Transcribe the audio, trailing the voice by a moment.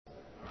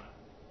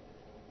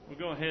We'll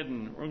go ahead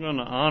and we're going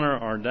to honor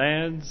our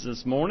dads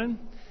this morning.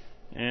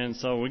 And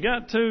so we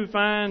got two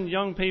fine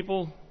young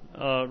people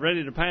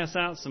ready to pass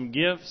out some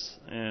gifts.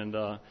 And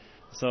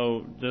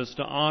so just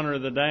to honor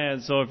the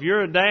dads. So if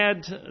you're a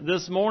dad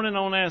this morning, I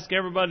want to ask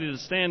everybody to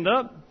stand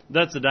up.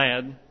 That's a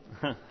dad.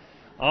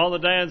 All the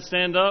dads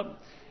stand up.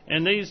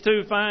 And these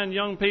two fine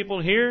young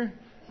people here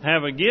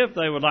have a gift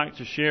they would like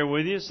to share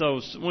with you.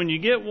 So when you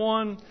get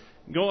one,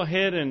 go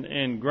ahead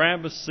and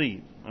grab a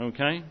seat,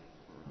 okay?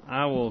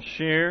 I will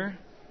share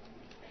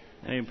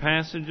a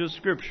passage of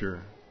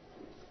Scripture.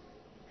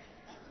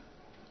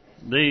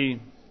 In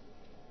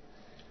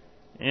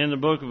the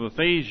book of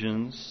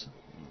Ephesians,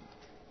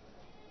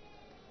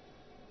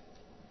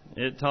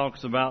 it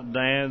talks about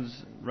dads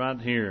right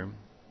here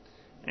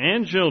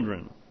and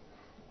children.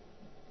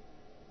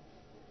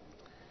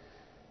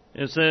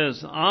 It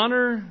says,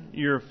 honor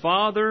your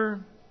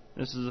father.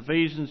 This is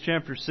Ephesians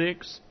chapter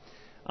 6.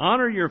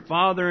 Honor your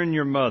father and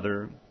your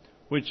mother,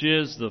 which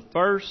is the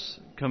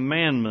first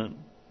commandment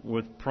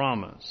with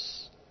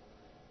promise,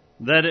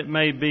 that it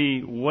may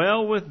be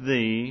well with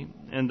thee,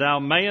 and thou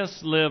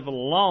mayest live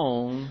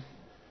long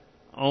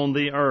on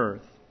the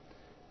earth.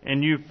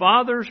 And you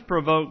fathers,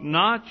 provoke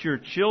not your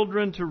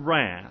children to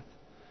wrath,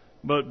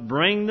 but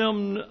bring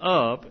them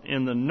up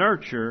in the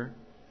nurture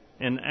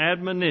and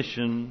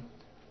admonition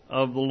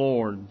of the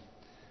Lord.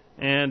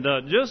 And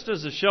just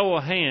as a show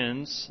of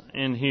hands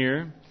in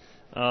here,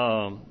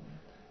 how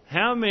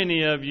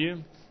many of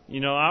you,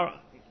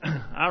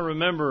 I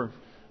remember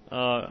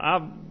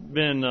I've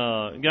been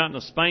gotten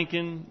a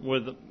spanking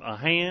with a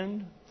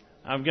hand.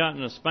 I've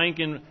gotten a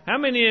spanking. How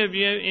many of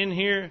you in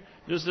here,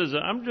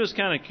 I'm just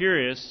kind of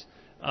curious,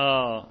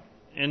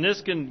 and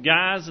this can,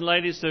 guys and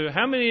ladies too,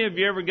 how many of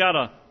you ever got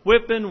a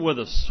whipping with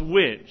a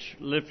switch?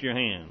 Lift your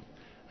hand.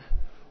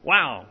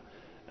 Wow.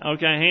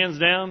 Okay, hands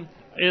down.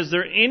 Is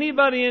there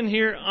anybody in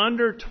here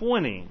under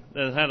 20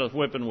 that had a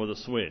whipping with a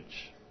switch?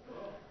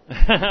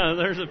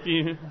 There's a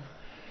few.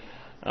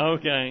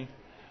 Okay.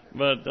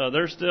 But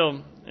they're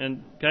still,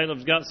 and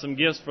Caleb's got some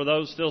gifts for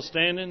those still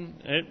standing.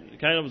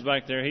 Caleb's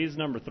back there. He's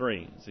number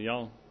 3. So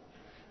y'all,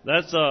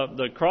 that's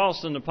the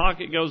cross in the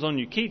pocket goes on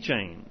your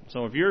keychain.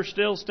 So if you're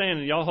still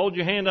standing, y'all hold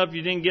your hand up if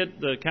you didn't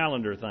get the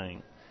calendar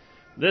thing.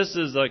 This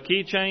is a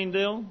keychain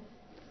deal.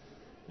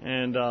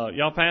 And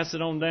y'all pass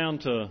it on down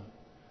to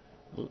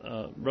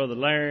Brother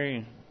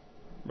Larry,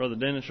 Brother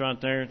Dennis right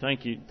there.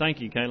 Thank you,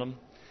 Caleb.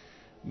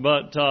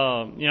 But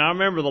I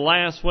remember the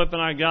last whipping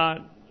I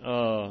got.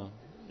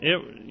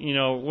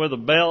 With a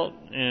belt,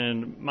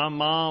 and my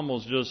mom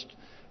was just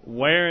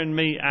wearing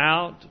me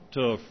out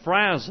to a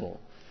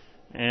frazzle.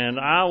 And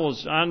I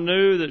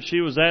knew that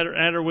she was at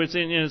her wit's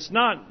end. And it's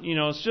not,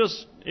 it's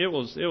just, it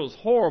was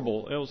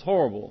horrible. It was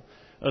horrible.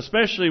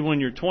 Especially when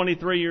you're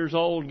 23 years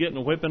old getting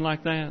a whipping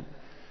like that.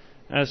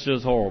 That's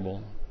just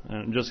horrible.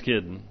 I'm just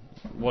kidding.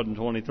 Wasn't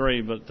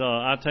 23, but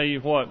I tell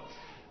you what,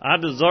 I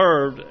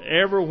deserved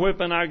every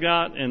whipping I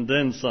got and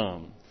then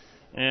some.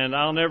 And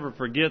I'll never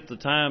forget the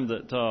time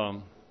that,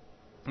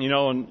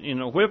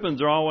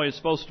 whippings are always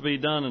supposed to be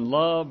done in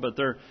love, but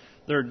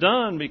they're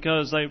done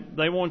because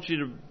they want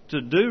you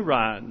to do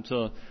right and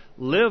to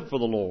live for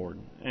the Lord.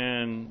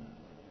 And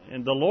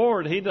the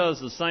Lord, He does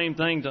the same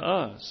thing to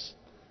us.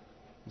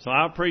 So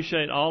I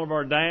appreciate all of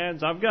our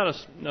dads. I've got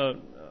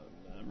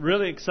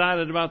really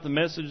excited about the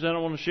message that I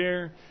want to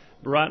share.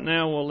 But right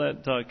now we'll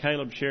let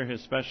Caleb share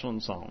his special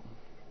song.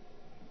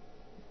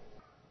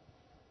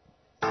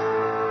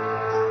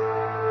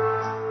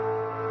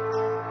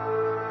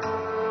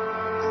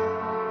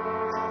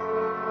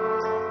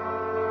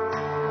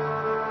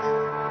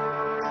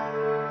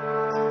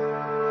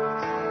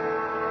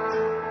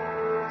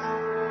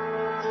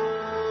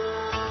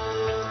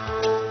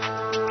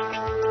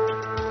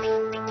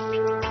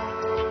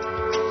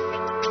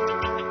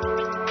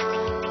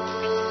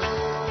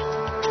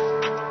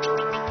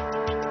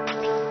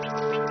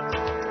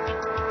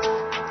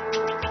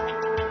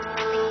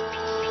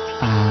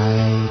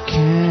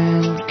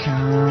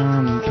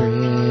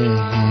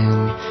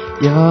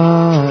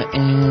 Your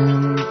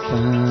infinitely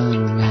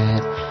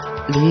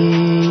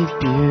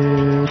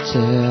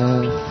beautiful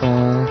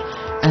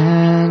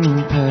and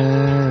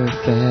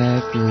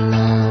perfect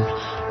love.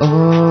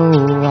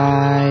 Oh,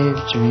 I've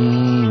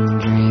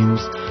dreamed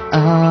dreams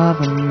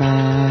of a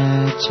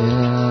majesty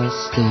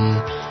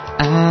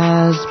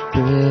as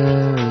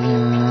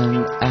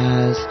brilliant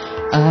as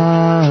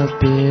a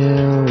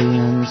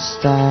billion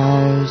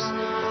stars,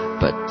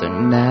 but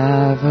they're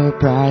never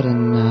bright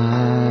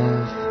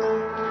enough.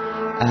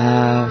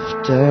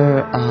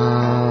 After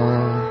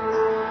all,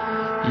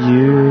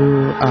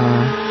 you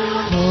are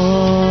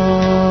holy,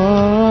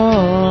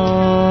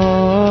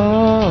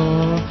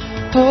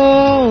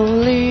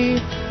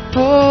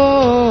 holy,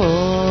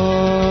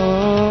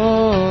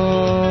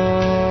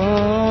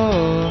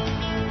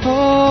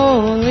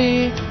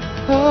 holy,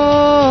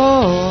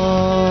 holy.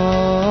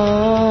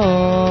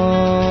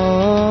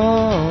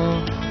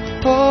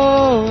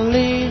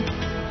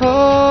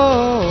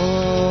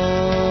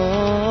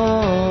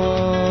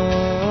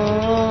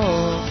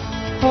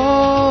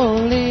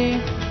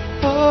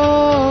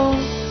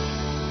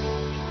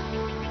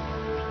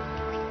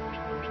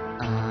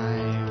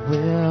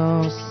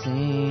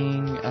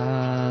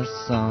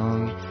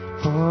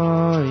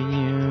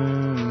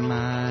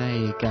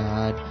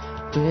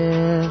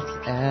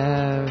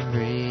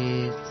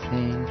 everything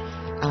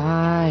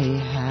I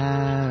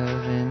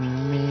have in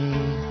me,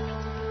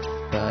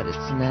 but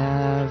it's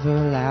never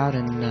loud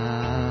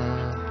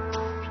enough.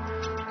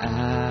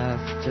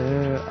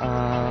 After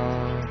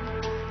all,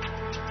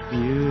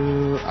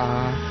 you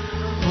are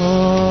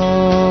holy,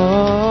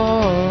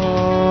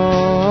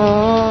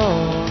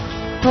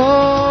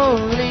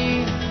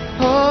 holy,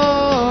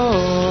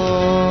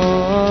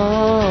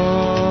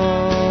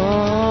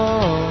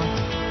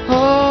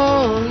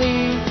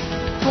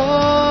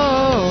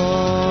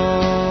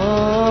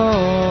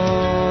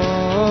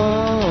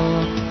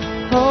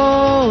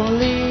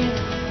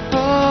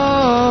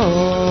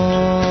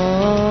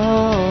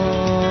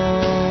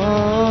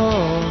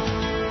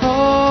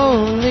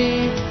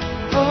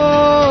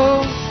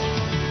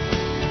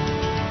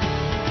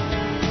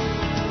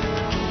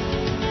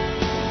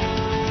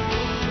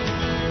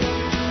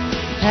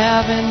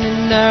 Heaven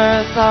and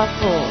earth are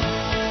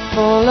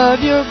full of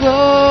your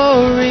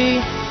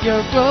glory,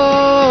 your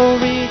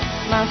glory.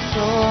 My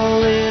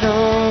soul, it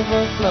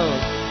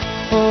overflows,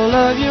 full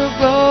of your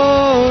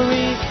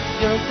glory,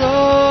 your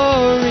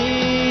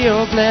glory.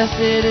 Oh,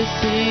 blessed is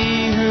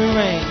he who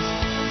reigns,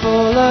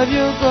 full of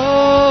your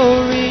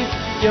glory,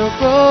 your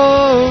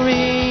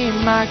glory.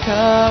 My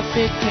cup,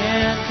 it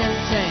can't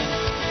contain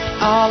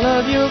all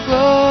of your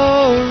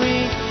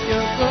glory,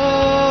 your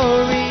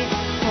glory.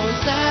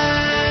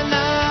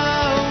 Hosanna,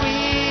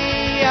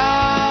 we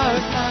are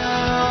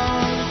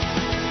found.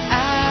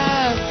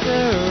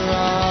 After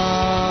all,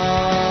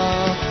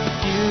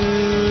 you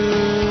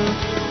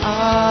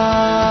are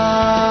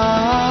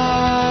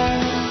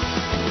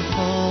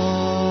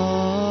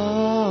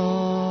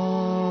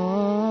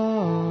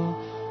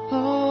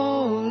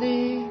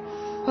holy, holy,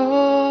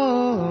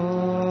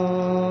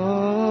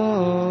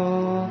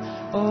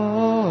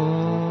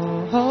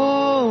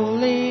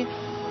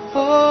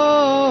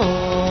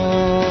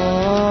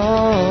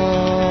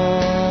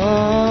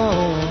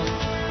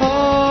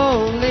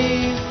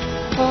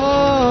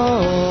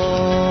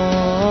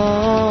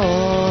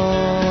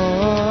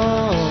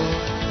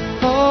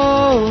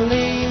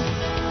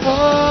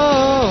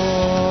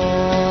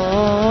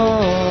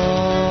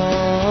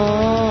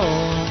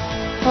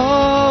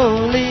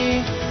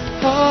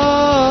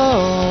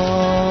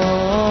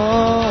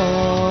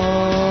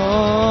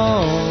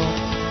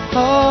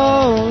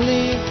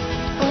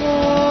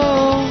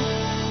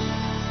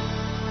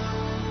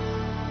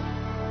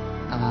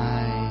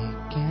 I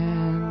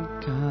can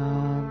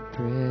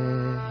comprehend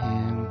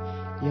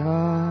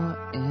your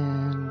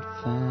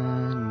infinitely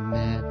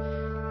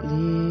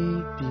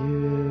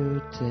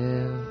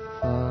beautiful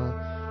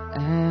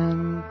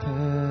and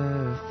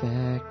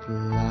perfect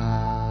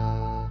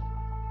love.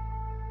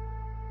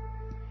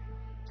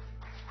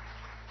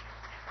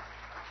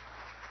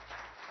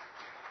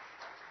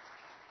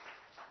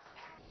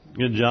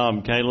 Good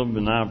job, Caleb,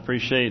 and I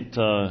appreciate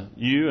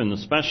you and the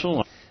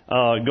special.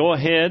 Go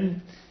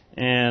ahead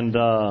and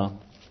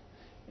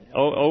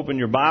open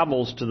your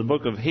Bibles to the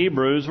book of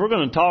Hebrews. We're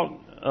going to talk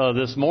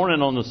this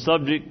morning on the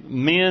subject,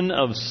 Men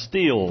of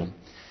Steel.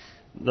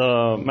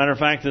 Matter of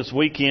fact, this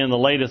weekend, the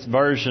latest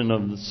version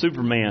of the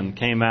Superman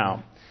came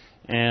out.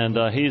 And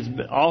he's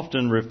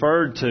often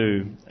referred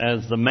to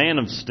as the Man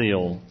of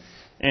Steel.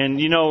 And,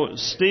 you know,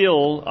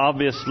 steel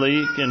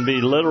obviously can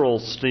be literal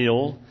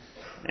steel.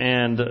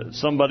 And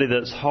somebody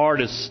that's hard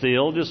as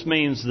steel just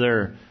means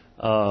they're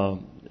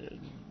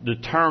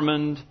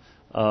determined.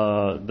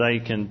 They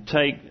can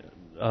take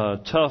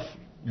tough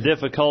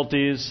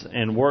difficulties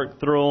and work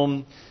through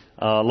them.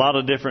 A lot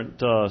of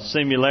different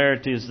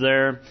similarities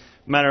there.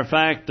 Matter of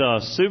fact,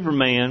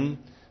 Superman,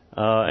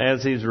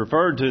 as he's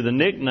referred to, the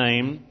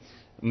nickname,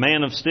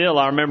 Man of Steel,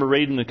 I remember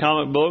reading the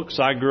comic books.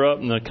 I grew up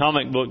in the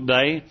comic book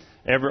day.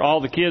 All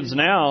the kids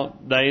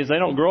nowadays, they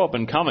don't grow up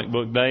in comic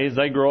book days.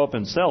 They grow up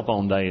in cell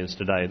phone days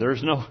today.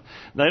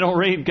 They don't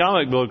read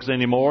comic books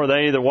anymore.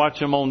 They either watch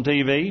them on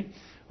TV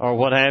or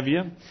what have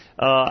you.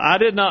 I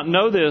did not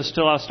know this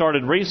till I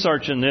started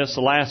researching this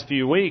the last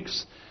few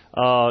weeks.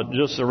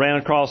 Just ran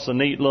across a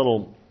neat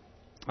little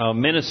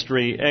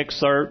ministry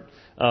excerpt.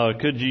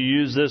 Could you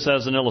use this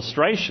as an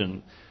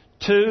illustration?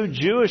 Two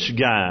Jewish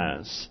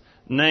guys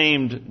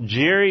named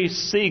Jerry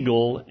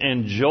Siegel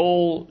and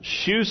Joel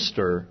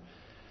Shuster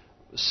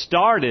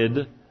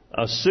started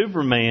a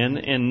Superman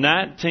in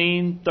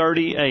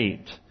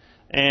 1938.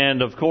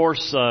 And of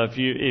course,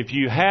 if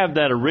you have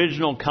that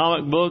original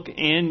comic book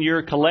in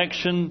your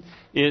collection,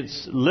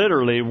 it's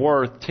literally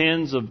worth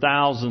tens of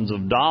thousands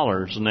of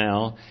dollars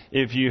now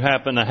if you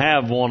happen to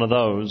have one of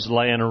those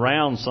laying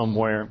around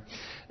somewhere.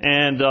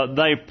 And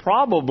they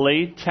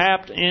probably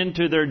tapped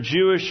into their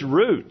Jewish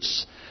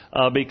roots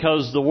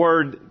because the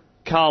word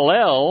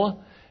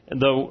Kal-El,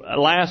 the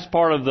last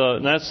part of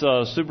that's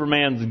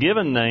Superman's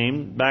given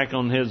name back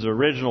on his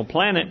original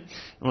planet.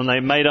 When they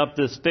made up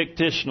this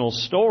fictional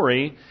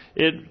story,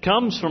 it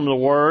comes from the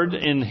word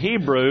in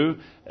Hebrew,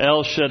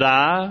 El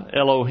Shaddai,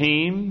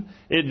 Elohim.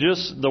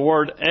 The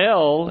word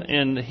El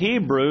in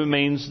Hebrew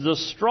means the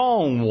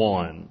strong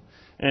one.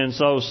 And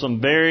so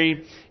some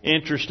very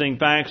interesting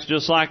facts,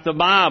 just like the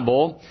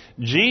Bible,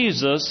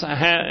 Jesus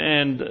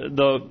and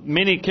the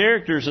many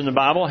characters in the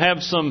Bible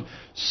have some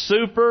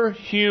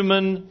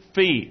superhuman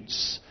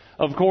feats.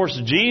 Of course,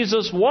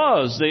 Jesus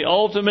was the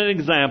ultimate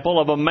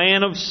example of a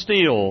man of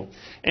steel.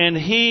 And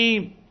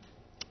he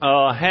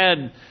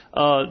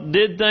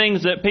did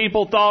things that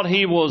people thought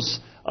he was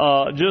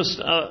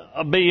just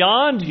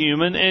beyond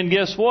human. And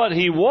guess what?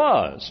 He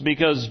was.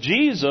 Because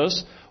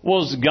Jesus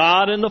was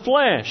God in the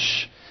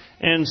flesh.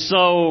 And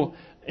so,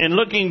 in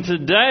looking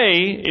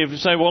today, if you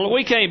say, well,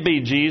 we can't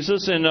be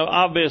Jesus, and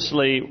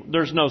obviously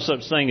there's no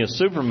such thing as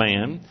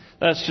Superman.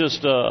 That's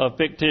just a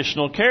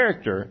fictional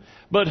character.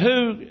 But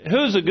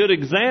who's a good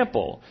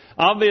example?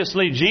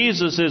 Obviously,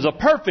 Jesus is a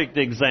perfect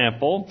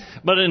example.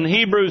 But in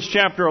Hebrews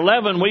chapter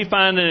 11, we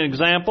find an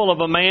example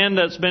of a man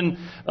that's been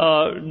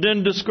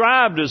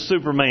described as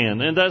Superman,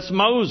 and that's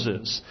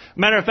Moses.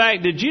 Matter of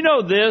fact, did you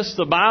know this?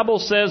 The Bible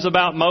says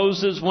about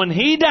Moses when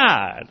he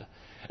died,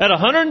 at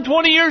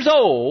 120 years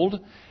old,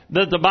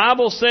 that the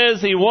Bible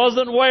says he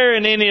wasn't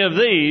wearing any of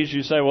these.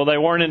 You say, well, they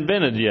weren't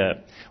invented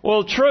yet.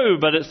 Well, true,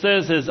 but it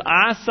says his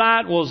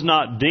eyesight was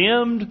not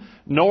dimmed,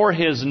 nor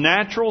his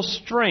natural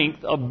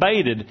strength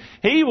abated.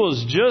 He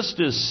was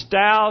just as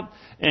stout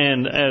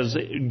and as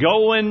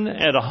going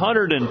at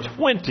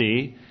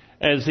 120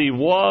 as he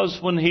was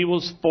when he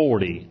was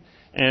 40.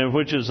 And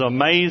which is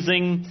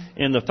amazing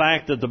in the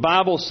fact that the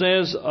Bible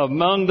says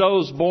among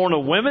those born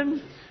of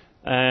women,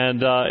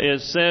 and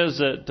it says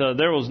that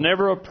there was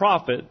never a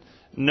prophet,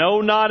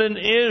 no, not in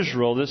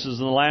Israel, this is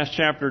in the last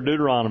chapter of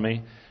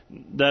Deuteronomy,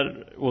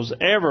 that was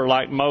ever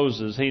like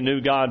Moses. He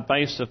knew God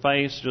face to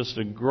face, just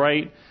a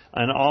great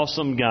and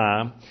awesome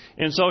guy.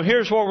 And so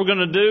here's what we're going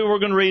to do. We're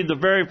going to read the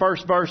very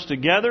first verse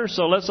together.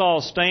 So let's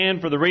all stand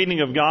for the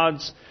reading of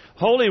God's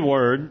holy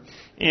word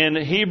in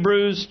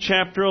Hebrews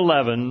chapter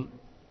 11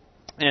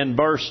 and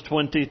verse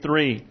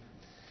 23.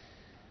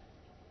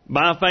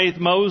 By faith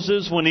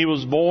Moses, when he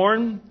was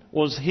born,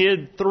 was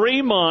hid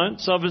 3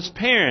 months of his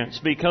parents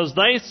because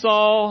they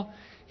saw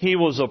he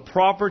was a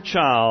proper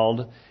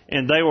child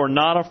and they were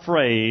not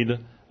afraid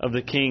of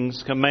the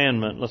king's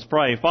commandment. Let's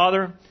pray.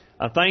 Father,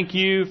 I thank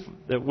you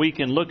that we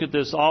can look at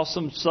this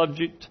awesome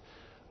subject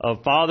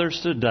of fathers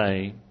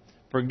today.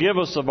 Forgive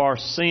us of our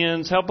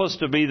sins. Help us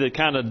to be the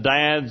kind of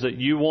dads that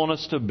you want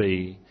us to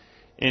be.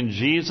 In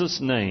Jesus'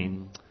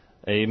 name,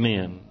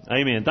 amen.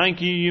 Amen.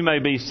 Thank you. You may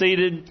be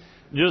seated.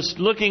 Just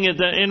looking at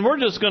that, and we're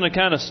just going to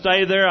kind of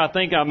stay there. I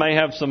think I may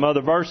have some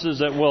other verses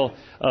that we'll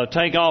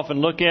take off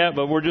and look at,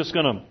 but we're just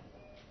going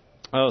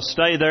to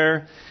stay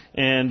there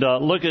and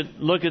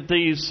look at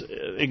these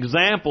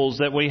examples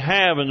that we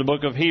have in the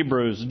book of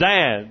Hebrews.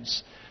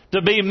 Dads,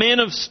 to be men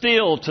of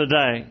steel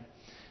today.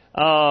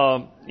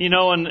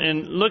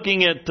 And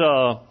looking at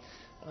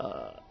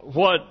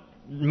what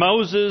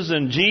Moses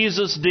and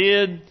Jesus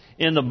did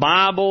in the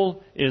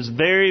Bible is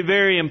very,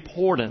 very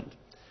important.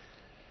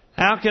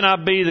 How can I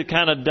be the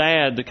kind of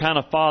dad, the kind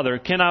of father?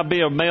 Can I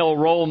be a male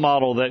role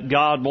model that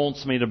God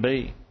wants me to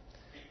be?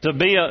 To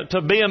be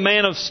a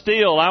man of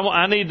steel,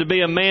 I need to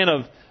be a man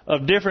of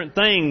different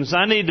things.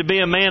 I need to be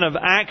a man of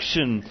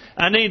action.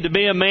 I need to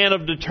be a man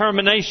of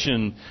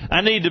determination.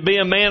 I need to be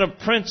a man of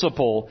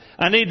principle.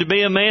 I need to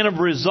be a man of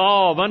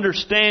resolve,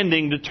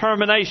 understanding,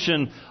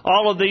 determination,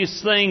 all of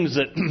these things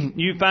that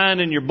you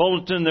find in your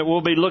bulletin that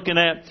we'll be looking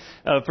at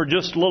for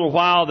just a little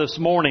while this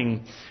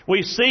morning.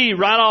 We see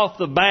right off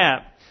the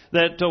bat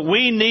that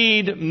we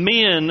need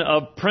men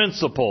of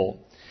principle.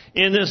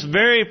 In this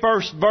very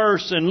first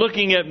verse, and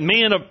looking at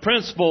men of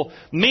principle,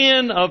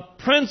 in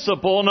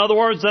other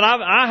words, that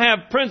I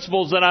have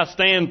principles that I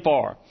stand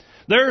for.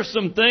 There are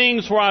some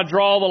things where I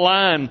draw the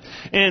line.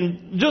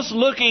 And just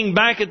looking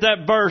back at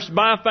that verse,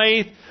 by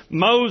faith,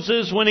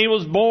 Moses, when he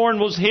was born,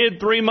 was hid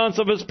 3 months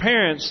of his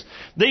parents.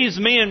 These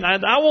men,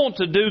 I want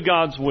to do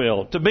God's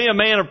will. To be a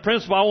man of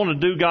principle, I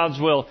want to do God's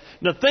will.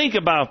 Now think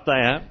about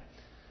that.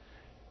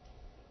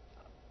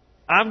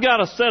 I've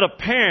got a set of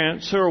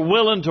parents who are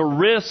willing to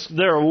risk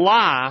their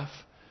life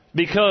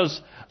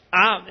because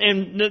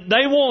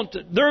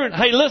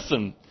hey,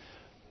 listen,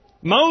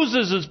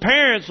 Moses'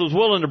 parents was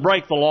willing to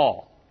break the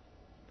law.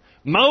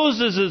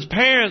 Moses'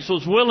 parents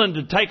was willing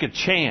to take a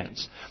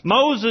chance.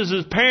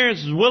 Moses'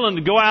 parents was willing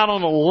to go out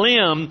on a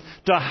limb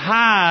to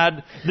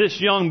hide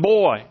this young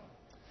boy.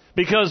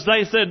 Because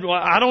they said, well,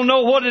 I don't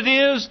know what it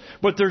is,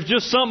 but there's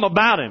just something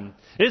about him.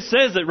 It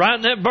says it right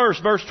in that verse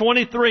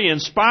 23,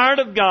 inspired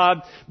of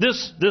God,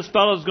 this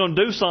fellow's going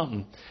to do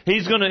something.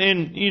 He's going to,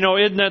 and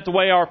isn't that the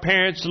way our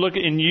parents look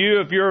at you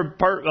if you're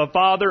a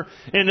father?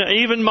 And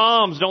even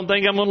moms, don't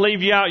think I'm going to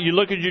leave you out. You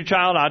look at your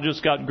child, I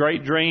just got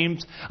great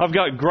dreams. I've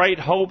got great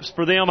hopes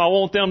for them. I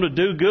want them to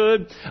do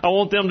good. I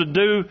want them to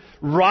do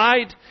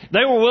right.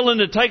 They were willing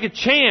to take a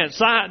chance.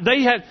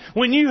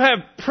 When you have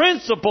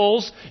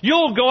principles,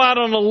 you'll go out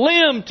on a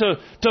limb to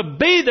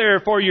be there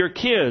for your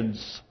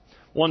kids.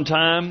 One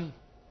time,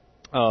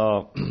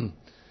 there's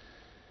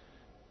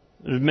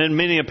been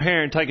many a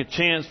parent take a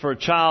chance for a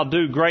child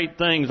do great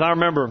things. I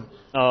remember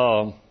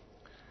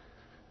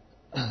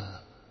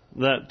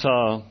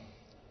that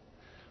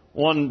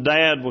one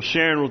dad was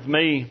sharing with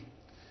me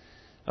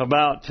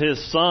about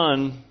his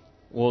son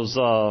was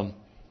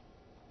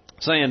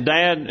saying,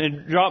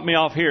 Dad, drop me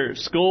off here at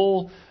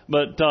school,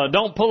 but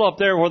don't pull up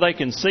there where they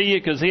can see you,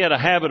 because he had a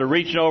habit of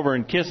reaching over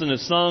and kissing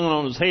his son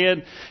on his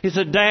head. He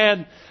said,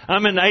 Dad,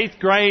 I'm in the 8th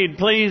grade.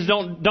 Please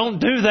don't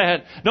do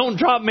that. Don't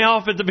drop me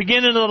off at the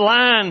beginning of the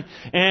line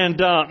and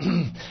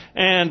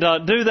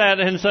do that.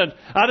 And said,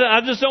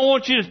 I just don't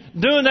want you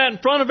doing that in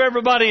front of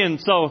everybody.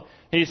 And so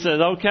he said,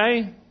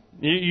 okay,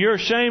 you're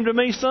ashamed of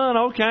me, son?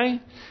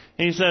 Okay.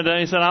 He said,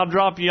 I'll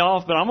drop you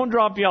off, but I'm going to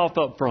drop you off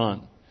up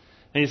front.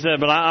 He said,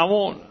 but I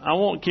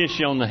won't kiss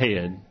you on the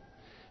head.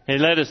 He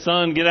let his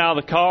son get out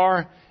of the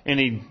car, and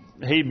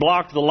he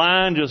blocked the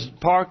line, just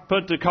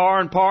put the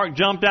car in park,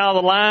 jumped out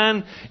of the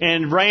line,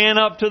 and ran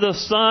up to the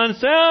son.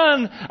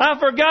 Son, I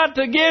forgot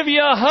to give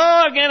you a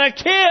hug and a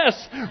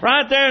kiss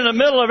right there in the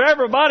middle of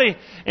everybody.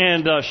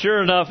 And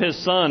sure enough,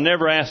 his son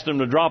never asked him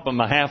to drop him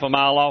a half a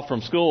mile off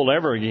from school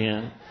ever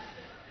again.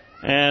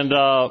 And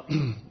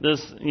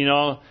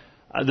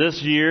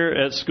this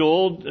year at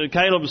school,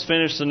 Caleb's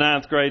finished the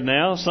 9th grade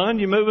now. Son,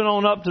 you moving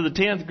on up to the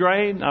 10th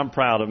grade? I'm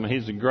proud of him.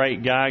 He's a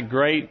great guy,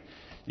 great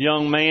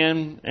young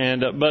man.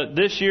 But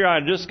this year I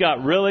just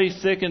got really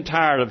sick and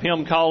tired of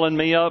him calling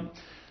me up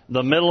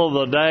the middle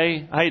of the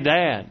day. Hey,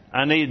 Dad,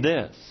 I need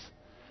this.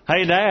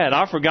 Hey, Dad,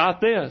 I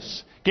forgot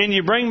this. Can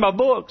you bring my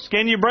books?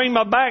 Can you bring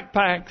my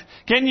backpack?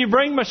 Can you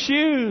bring my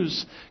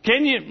shoes?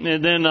 Can you?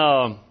 And then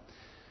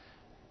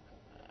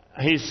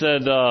he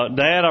said,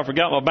 Dad, I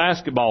forgot my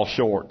basketball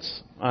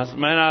shorts. I said,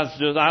 man,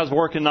 I was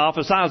working in the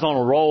office. I was on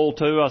a roll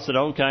too. I said,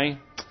 okay.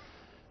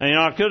 And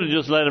I could have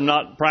just let him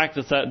not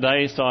practice that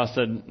day. So I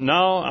said,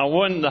 no, I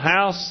went in the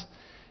house.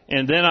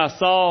 And then I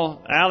saw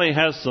Allie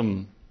has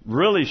some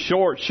really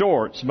short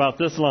shorts about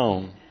this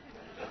long.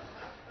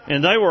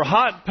 And they were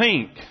hot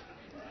pink.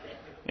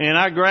 And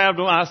I grabbed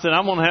them. I said,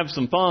 I'm going to have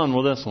some fun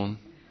with this one.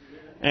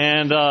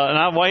 And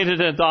I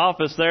waited at the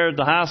office there at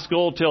the high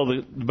school till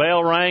the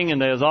bell rang,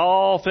 and they was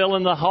all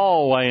filling the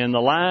hallway in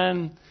the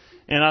line.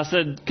 And I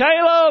said,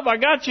 Caleb, I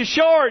got your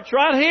shorts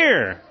right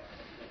here.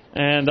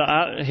 And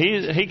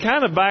he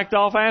kind of backed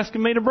off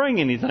asking me to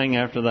bring anything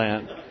after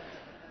that.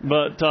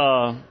 But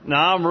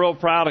now I'm real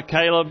proud of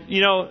Caleb.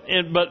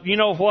 But you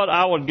know what?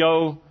 I would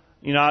go,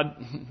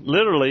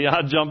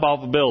 I'd jump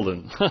off a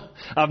building.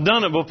 I've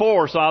done it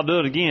before, so I'll do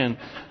it again.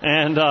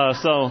 And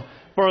so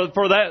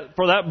for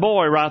that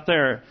boy right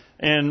there,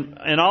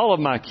 and all of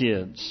my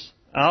kids,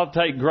 I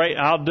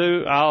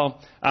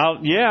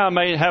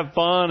may have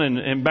fun and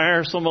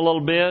embarrass them a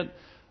little bit,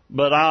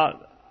 but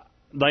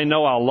they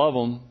know I love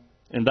them,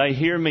 and they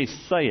hear me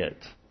say it.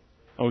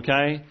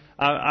 Okay?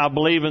 I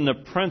believe in the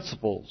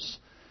principles.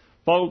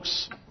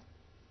 Folks,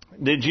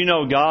 did you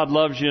know God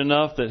loves you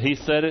enough that He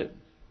said it?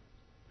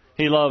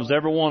 He loves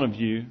every one of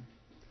you.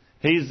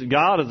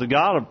 God is a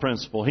God of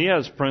principle. He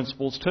has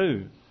principles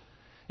too.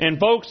 And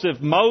folks, if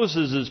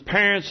Moses'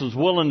 parents was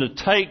willing to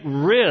take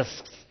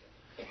risks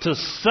to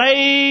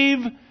save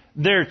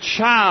their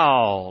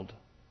child,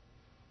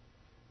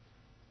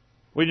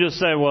 we just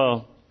say,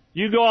 well,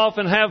 you go off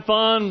and have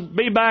fun,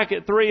 be back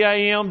at 3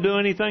 a.m., do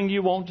anything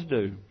you want to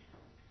do.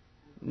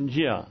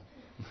 Yeah.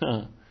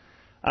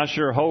 I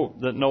sure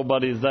hope that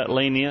nobody's that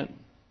lenient.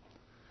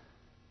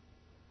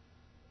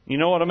 You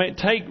know what I mean?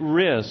 Take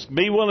risks.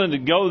 Be willing to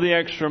go the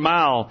extra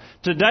mile.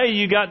 Today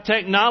you got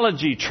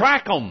technology.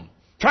 Track them.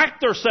 Track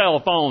their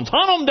cell phones.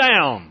 Hunt them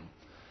down.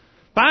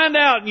 Find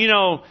out,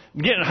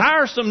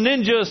 hire some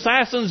ninja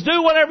assassins.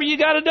 Do whatever you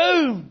got to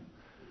do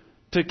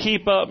to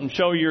keep up and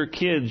show your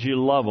kids you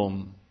love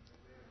them.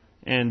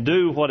 And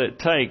do what it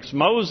takes.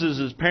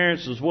 Moses'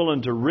 parents was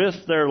willing to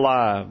risk their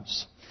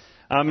lives.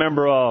 I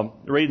remember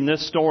reading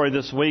this story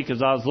this week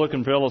as I was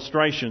looking for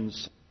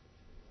illustrations.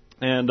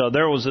 And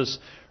there was this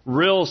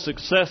real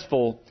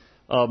successful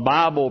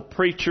Bible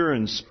preacher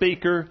and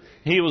speaker.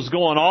 He was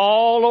going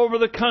all over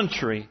the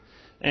country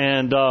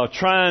and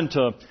trying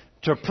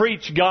to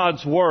preach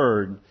God's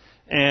Word.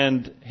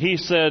 And he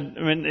said,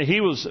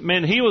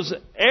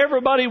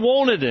 everybody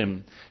wanted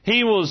him.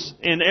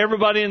 And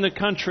everybody in the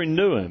country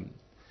knew him.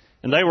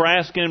 And they were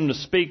asking him to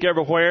speak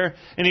everywhere.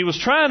 And he was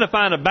trying to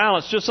find a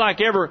balance, just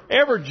like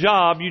every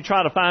job, you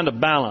try to find a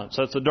balance.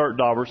 That's a dirt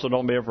dauber, so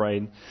don't be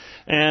afraid.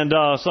 And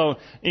so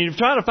he's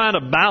trying to find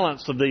a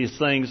balance of these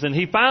things. And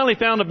he finally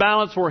found a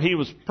balance where he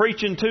was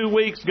preaching 2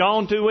 weeks,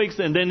 gone 2 weeks,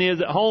 and then he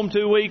was at home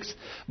 2 weeks.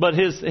 But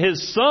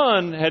his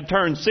son had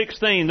turned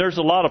 16. There's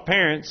a lot of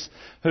parents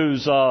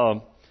whose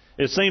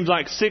it seems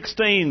like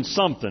 16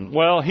 something.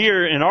 Well,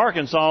 here in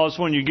Arkansas, it's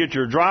when you get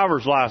your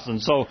driver's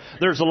license. So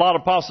there's a lot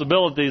of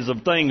possibilities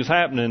of things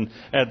happening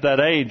at that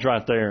age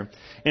right there.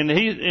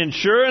 And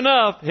sure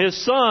enough, his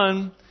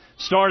son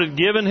started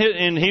giving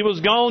and he was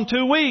gone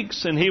 2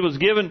 weeks, and he was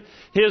giving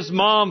his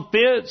mom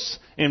fits.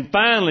 And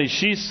finally,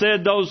 she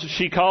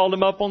called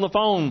him up on the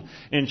phone,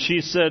 and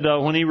she said,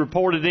 when he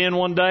reported in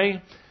one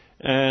day,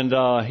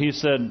 and he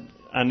said,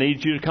 I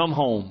need you to come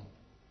home.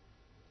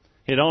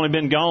 He'd only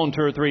been gone 2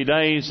 or 3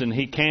 days, and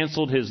he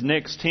canceled his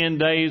next 10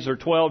 days or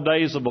 12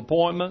 days of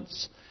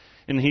appointments.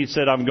 And he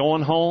said, I'm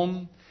going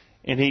home,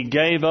 and he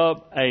gave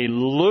up a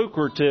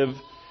lucrative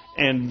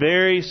and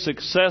very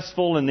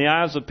successful in the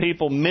eyes of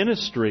people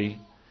ministry,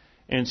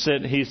 and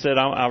he said,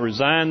 I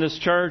resign this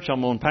church.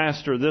 I'm going to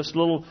pastor this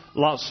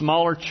lot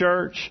smaller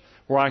church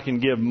where I can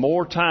give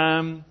more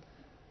time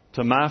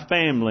to my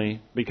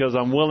family, because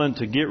I'm willing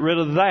to get rid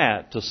of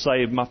that to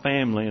save my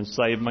family and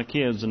save my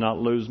kids and not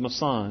lose my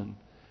son.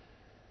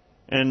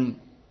 And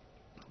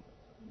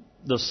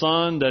the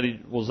son that he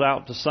was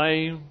out to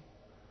save,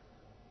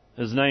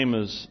 his name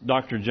is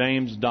Dr.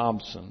 James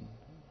Dobson,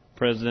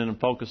 president of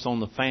Focus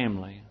on the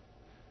Family,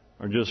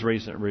 or just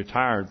recently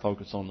retired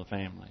Focus on the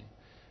Family.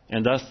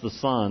 And that's the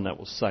son that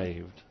was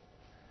saved.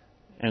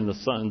 And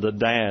the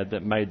dad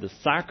that made the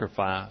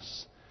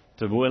sacrifice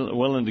to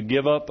willing to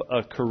give up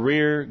a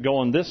career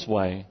going this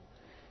way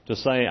to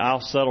say, I'll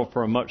settle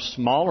for a much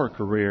smaller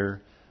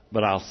career,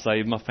 but I'll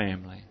save my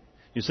family.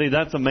 You see,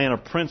 that's a man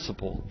of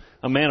principle.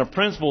 A man of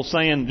principle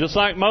saying, just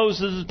like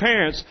Moses'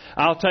 parents,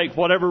 I'll take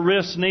whatever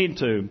risks need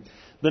to.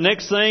 The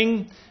next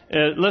thing,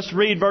 let's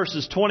read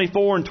verses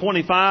 24 and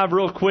 25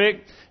 real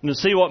quick and to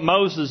see what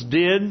Moses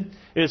did.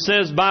 It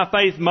says, by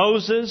faith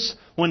Moses,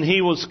 when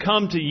he was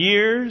come to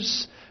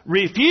years,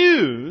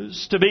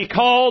 refused to be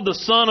called the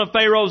son of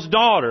Pharaoh's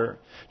daughter,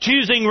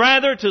 choosing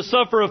rather to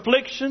suffer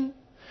affliction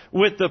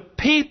with the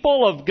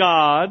people of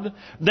God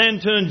than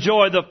to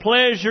enjoy the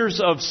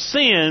pleasures of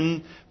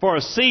sin for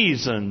a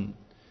season.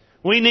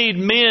 We need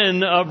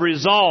men of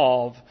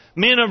resolve.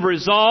 Men of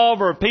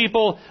resolve are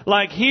people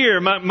like here.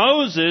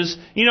 Moses,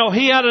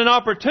 he had an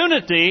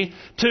opportunity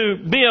to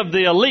be of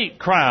the elite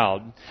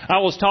crowd. I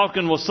was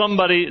talking with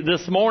somebody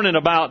this morning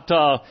about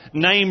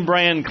name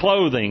brand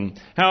clothing.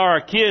 How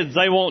our kids,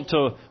 they want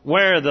to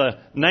wear the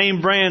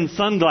name brand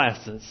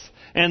sunglasses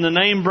and the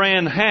name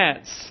brand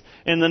hats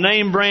and the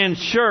name brand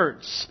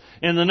shirts.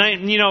 And the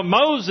name,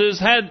 Moses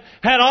had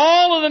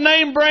all of the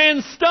name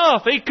brand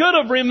stuff. He could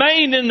have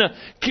remained in the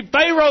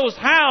Pharaoh's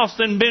house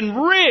and been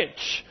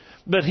rich.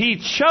 But he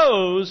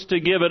chose to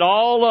give it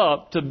all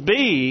up to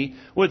be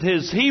with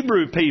his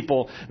Hebrew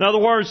people. In other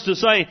words, to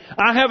say,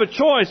 I have a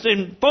choice.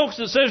 And folks,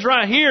 it says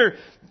right here,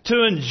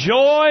 to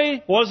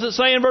enjoy, what does it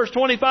say in verse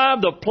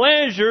 25? The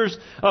pleasures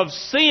of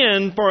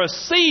sin for a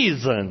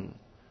season.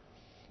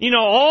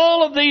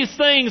 All of these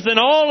things and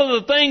all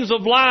of the things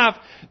of life,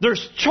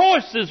 there's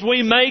choices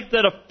we make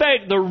that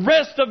affect the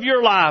rest of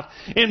your life.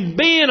 And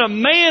being a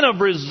man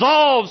of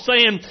resolve,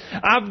 saying,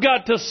 I've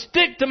got to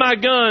stick to my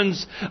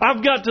guns.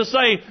 I've got to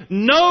say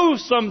no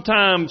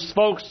sometimes,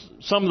 folks.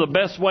 Some of the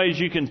best ways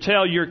you can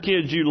tell your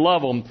kids you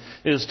love them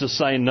is to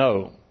say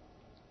no.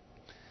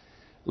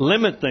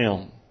 Limit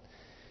them.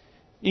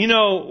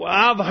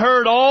 I've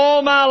heard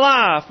all my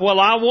life, well,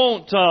 I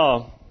want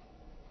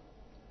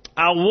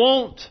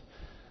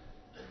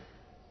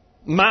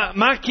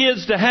my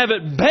kids to have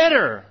it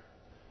better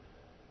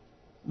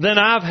than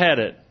I've had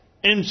it.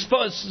 And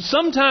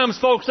sometimes,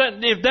 folks,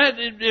 if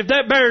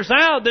that bears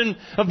out, then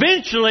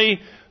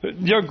eventually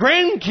your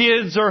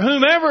grandkids or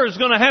whomever is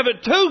going to have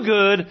it too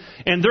good,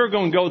 and they're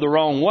going to go the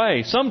wrong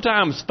way.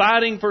 Sometimes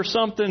fighting for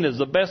something is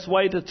the best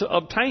way to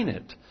obtain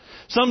it.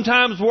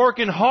 Sometimes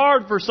working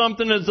hard for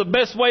something is the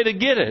best way to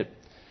get it.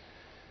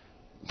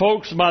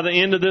 Folks, by the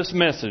end of this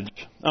message,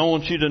 I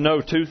want you to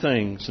know two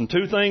things, and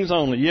two things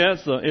only.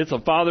 Yes, it's a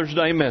Father's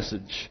Day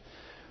message,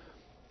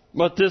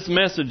 but this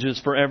message is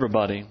for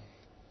everybody.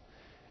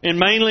 And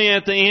mainly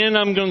at the end,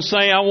 I'm going to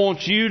say I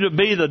want you to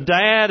be the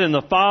dad and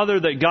the father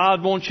that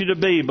God wants you to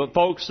be. But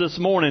folks, this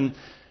morning,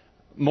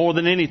 more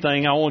than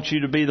anything, I want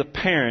you to be the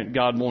parent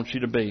God wants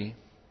you to be.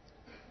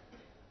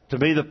 To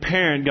be the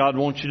parent God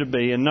wants you to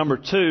be. And number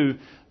two,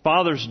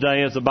 Father's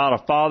Day is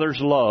about a father's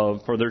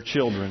love for their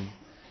children.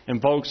 And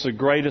folks, the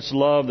greatest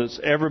love that's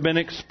ever been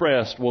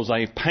expressed was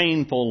a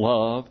painful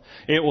love.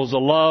 It was a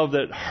love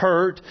that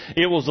hurt.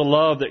 It was a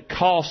love that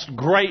cost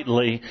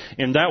greatly.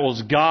 And that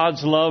was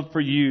God's love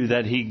for you,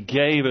 that He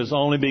gave His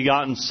only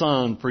begotten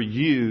Son for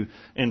you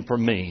and for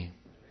me.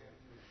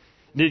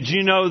 Did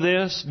you know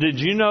this? Did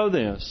you know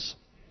this?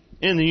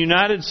 In the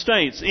United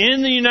States,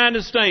 and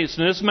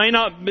this may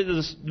not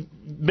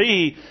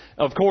be,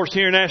 of course,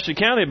 here in Ashley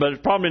County, but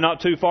it's probably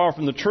not too far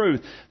from the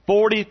truth.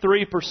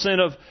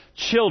 43% of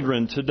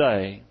children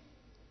today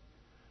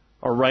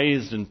are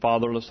raised in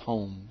fatherless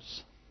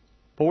homes.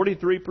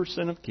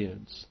 43% of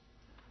kids.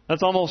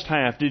 That's almost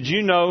half. Did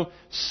you know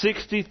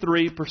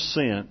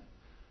 63%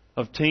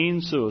 of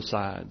teen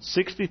suicides,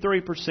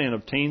 63%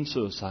 of teen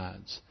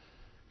suicides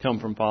come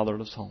from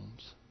fatherless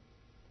homes?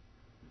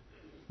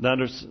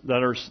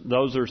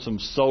 Those are some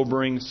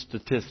sobering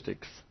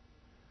statistics.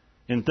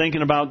 In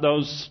thinking about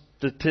those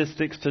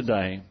statistics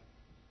today,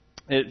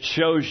 it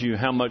shows you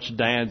how much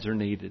dads are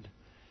needed.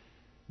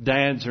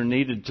 dads are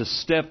needed to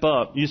step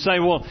up. You say,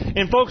 well,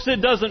 and folks,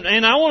 it doesn't,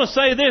 and I want to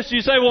say this,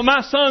 you say, well,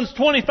 my son's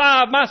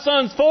 25, my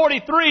son's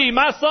 43,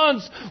 my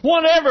son's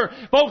whatever.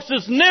 Folks,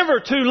 it's never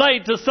too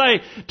late to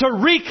say, to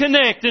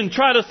reconnect and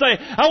try to say,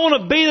 I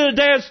want to be the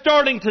dad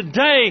starting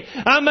today.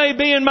 I may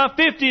be in my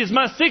 50s,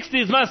 my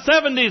 60s, my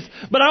 70s,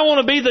 but I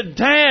want to be the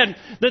dad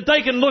that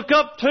they can look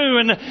up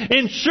to.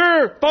 And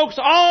sure, folks,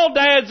 all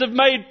dads have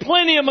made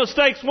plenty of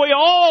mistakes. We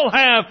all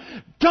have.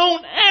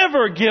 Don't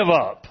ever give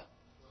up.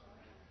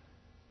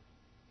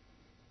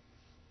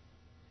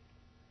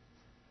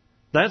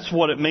 That's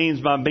what it means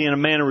by being a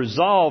man of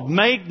resolve.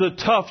 Make the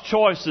tough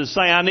choices.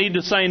 Say, I need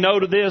to say no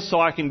to this so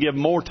I can give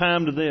more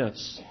time to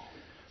this.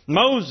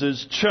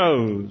 Moses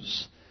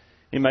chose.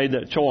 He made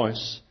that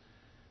choice.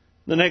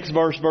 The next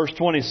verse, verse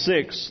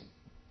 26,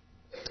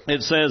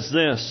 it says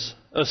this.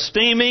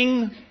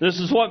 Esteeming, this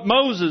is what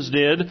Moses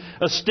did,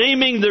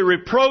 esteeming the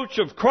reproach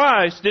of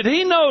Christ. Did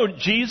he know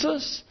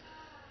Jesus?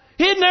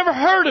 He had never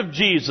heard of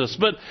Jesus,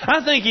 but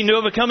I think he knew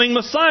of a coming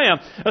Messiah.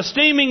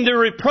 Esteeming the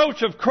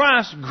reproach of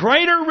Christ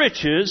greater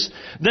riches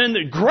than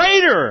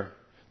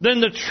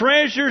the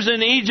treasures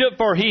in Egypt,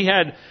 for he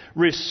had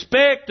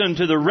respect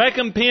unto the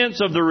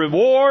recompense of the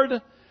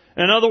reward.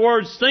 In other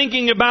words,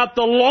 thinking about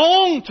the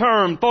long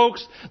term,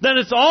 folks, that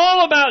it's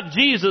all about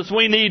Jesus.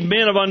 We need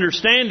men of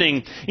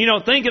understanding. You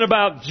know, thinking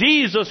about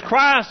Jesus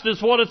Christ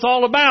is what it's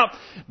all about.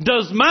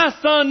 Does my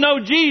son know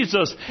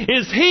Jesus?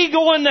 Is he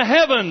going to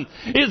heaven?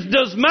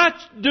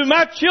 Do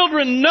my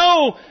children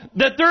know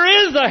that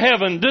there is a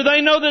heaven? Do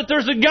they know that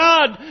there's a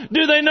God?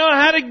 Do they know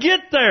how to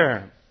get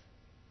there?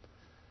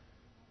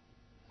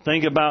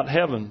 Think about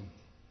heaven.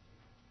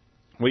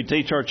 We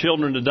teach our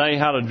children today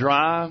how to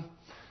drive.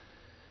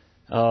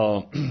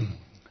 And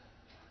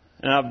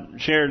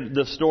I've shared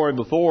this story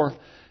before.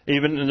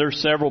 Even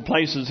there's several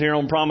places here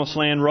on Promised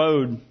Land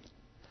Road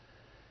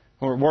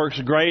where it works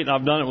great.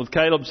 I've done it with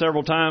Caleb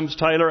several times.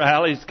 Taylor,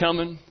 Allie's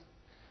coming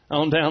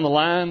on down the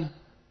line.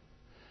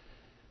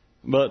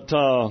 But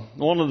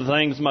one of the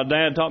things my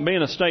dad taught,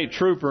 being a state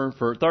trooper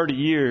for 30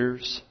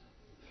 years,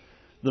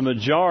 the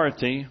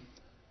majority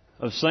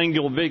of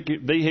single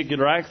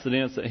vehicular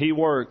accidents that he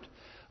worked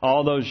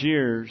all those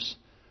years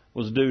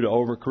was due to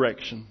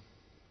overcorrection.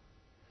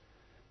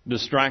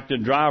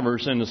 Distracted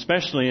drivers, and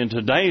especially in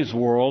today's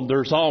world,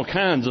 there's all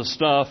kinds of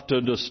stuff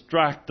to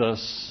distract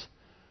us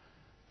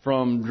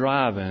from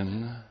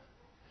driving,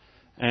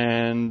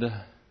 and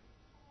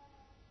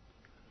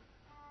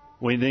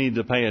we need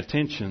to pay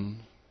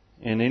attention.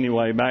 And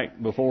anyway,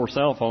 back before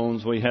cell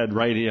phones, we had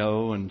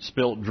radio and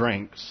spilt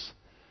drinks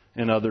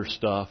and other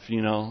stuff,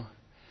 you know,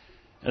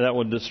 that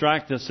would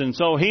distract us. And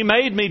so he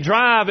made me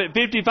drive at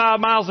 55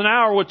 miles an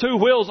hour with two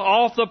wheels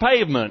off the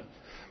pavement.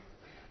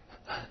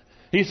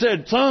 He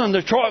said, son,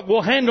 the truck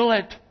will handle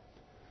it.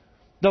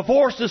 The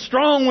force is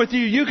strong with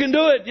you. You can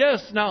do it.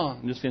 Yes. No.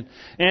 I'm just kidding.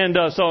 And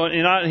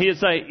he'd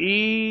say,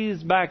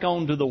 ease back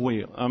onto the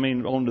wheel.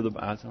 Onto the...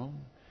 I said,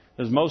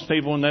 because most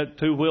people when that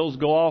two wheels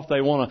go off,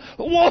 they want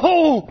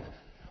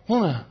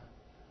to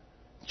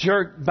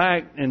jerk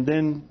back, and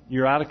then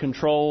you're out of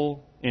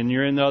control and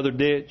you're in the other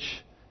ditch,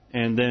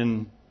 and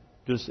then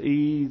just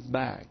ease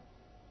back.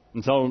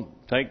 And so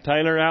take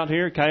Taylor out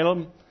here,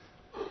 Caleb.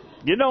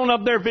 Get on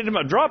up there,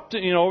 drop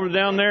over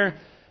down there,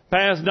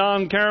 past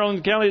Don, Carol,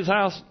 and Kelly's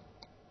house,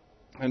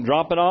 and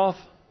drop it off.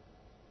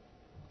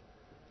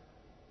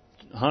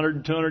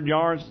 100, 200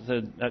 yards.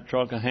 Said that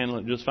truck will handle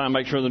it just fine.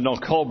 Make sure there's no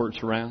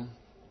culverts around.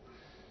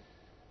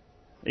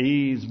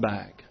 Ease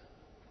back.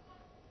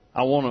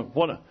 What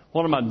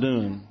am I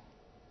doing?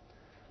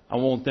 I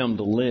want them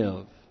to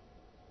live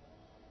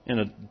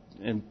in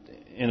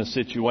a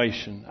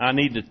situation. I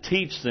need to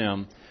teach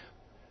them.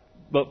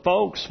 But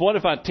folks, what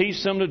if I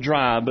teach them to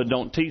drive but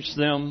don't teach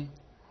them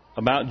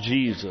about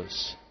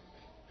Jesus?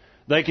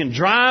 They can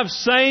drive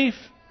safe,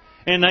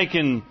 and they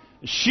can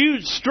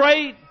shoot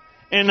straight,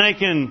 and they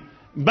can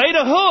bait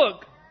a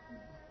hook,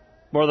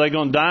 or are they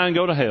going to die and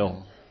go to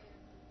hell?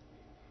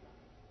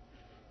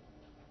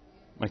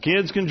 My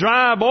kids can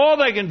drive, boy,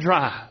 they can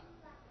drive.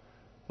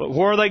 But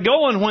where are they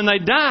going when they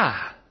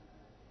die?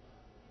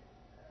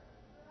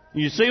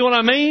 You see what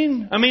I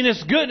mean?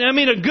 It's good.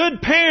 A good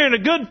parent, a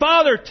good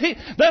father,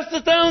 that's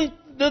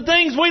the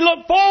things we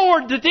look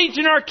forward to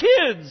teaching our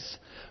kids.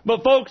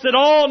 But folks, it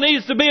all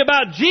needs to be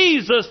about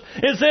Jesus.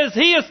 It says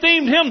he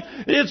esteemed him.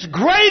 It's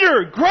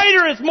greater.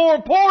 Greater is more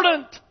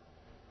important.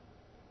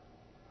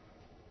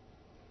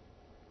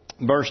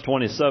 Verse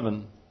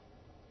 27.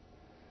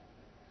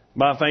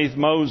 By faith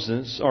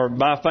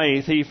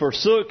he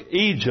forsook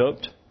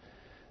Egypt,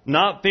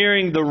 not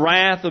fearing the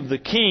wrath of the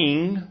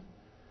king,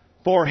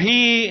 for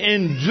he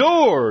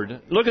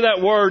endured, look at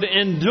that word,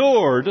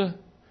 endured,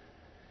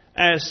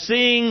 as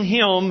seeing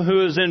him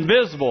who is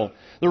invisible.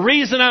 The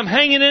reason I'm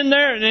hanging in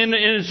there, and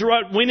it's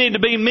right, we need to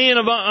be men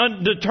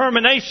of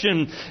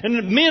determination.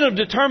 And men of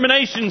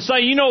determination say,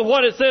 you know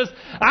what it says?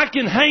 I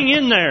can hang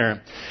in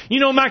there.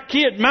 You know,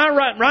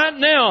 right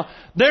now,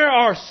 there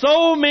are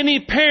so many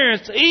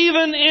parents,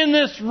 even in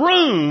this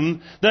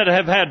room, that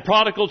have had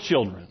prodigal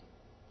children.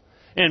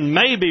 And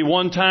maybe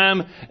one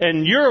time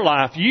in your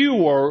life you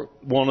were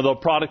one of the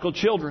prodigal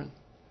children.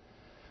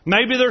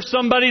 Maybe there's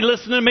somebody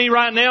listening to me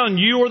right now and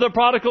you were the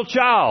prodigal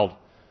child.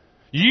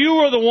 You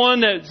were the one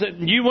that said,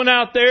 you went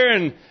out there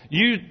and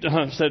you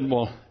said,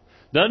 well,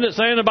 doesn't it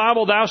say in the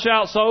Bible, thou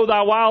shalt sow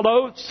thy wild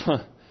oats?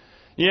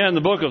 Yeah, in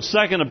the book of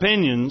Second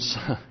Opinions,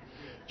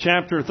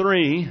 chapter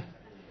 3,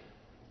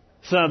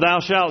 so thou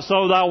shalt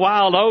sow thy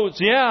wild oats.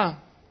 Yeah.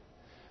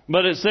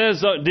 But it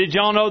says, did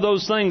y'all know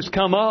those things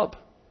come up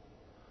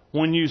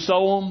when you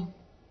sow them?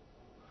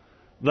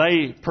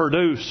 They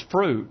produce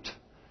fruit.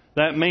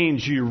 That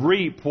means you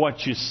reap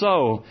what you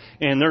sow.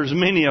 And there's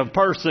many a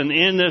person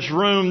in this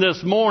room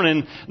this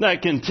morning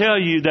that can tell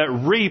you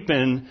that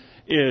reaping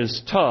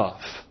is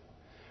tough.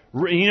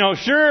 You know,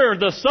 sure,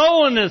 the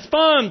sowing is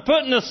fun,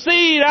 putting the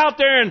seed out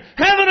there and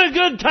having a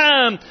good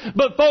time.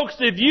 But folks,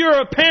 if you're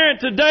a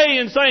parent today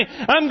and say,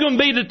 I'm going to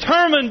be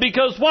determined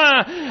because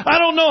why? I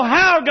don't know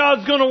how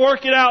God's going to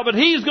work it out, but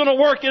He's going to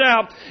work it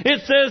out. It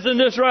says in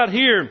this right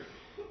here,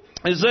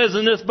 it says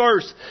in this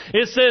verse,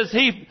 it says,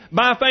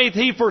 by faith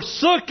he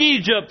forsook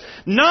Egypt,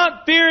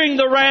 not fearing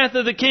the wrath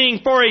of the king,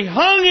 for he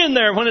hung in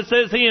there. When it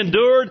says he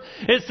endured,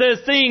 it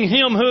says seeing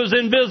him who is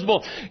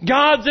invisible.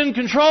 God's in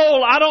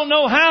control. I don't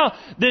know how.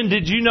 Then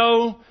did you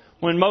know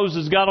when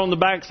Moses got on the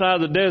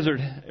backside of the desert,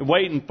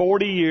 waiting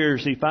 40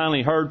 years, he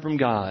finally heard from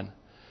God?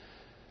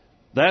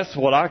 That's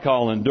what I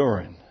call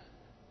enduring.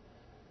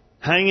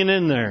 Hanging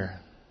in there.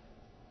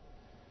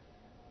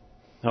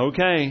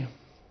 Okay.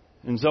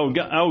 And so,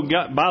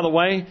 God, by the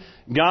way,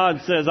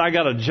 God says, I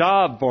got a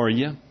job for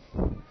you.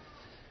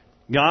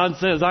 God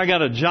says, I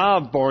got a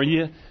job for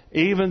you,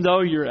 even though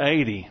you're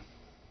 80.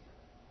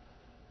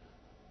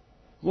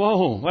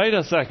 Whoa, wait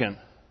a second.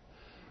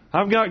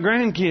 I've got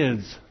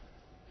grandkids.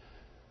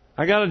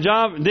 I got a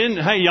job.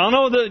 Hey, y'all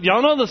know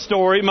the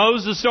story.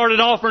 Moses started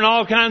offering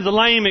all kinds of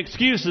lame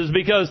excuses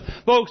because,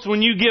 folks,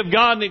 when you give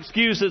God an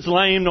excuse, it's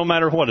lame no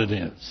matter what it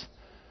is.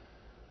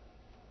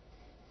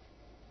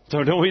 So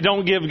we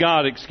don't give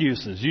God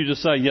excuses. You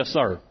just say, yes,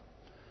 sir.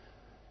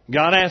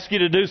 God asks you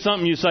to do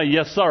something, you say,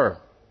 yes, sir.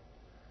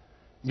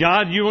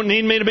 God, you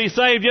need me to be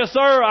saved? Yes,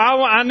 sir.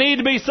 I need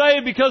to be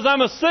saved because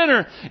I'm a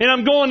sinner and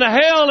I'm going to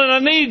hell and I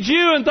need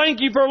you, and thank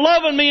you for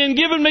loving me and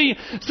giving me,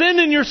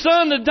 sending your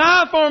son to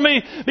die for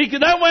me because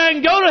that way I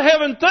can go to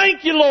heaven.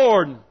 Thank you,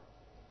 Lord.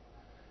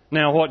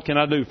 Now, what can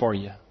I do for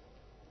you?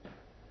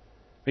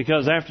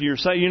 Because after you're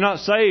saved, you're not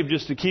saved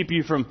just to keep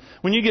you from...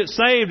 When you get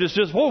saved, it's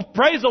just, whoa,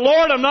 praise the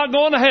Lord, I'm not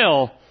going to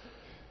hell.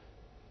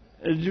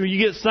 You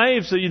get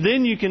saved so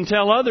then you can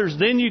tell others.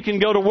 Then you can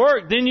go to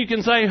work. Then you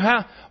can say,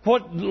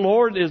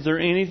 Lord, is there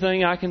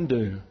anything I can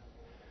do?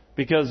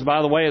 Because,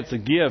 by the way, it's a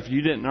gift.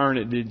 You didn't earn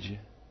it, did you?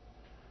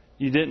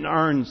 You didn't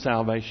earn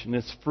salvation.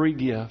 It's a free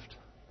gift.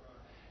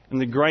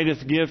 And the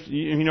greatest gift,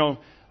 you know,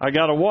 I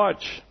got a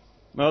watch.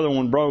 My other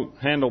one broke.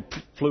 Handle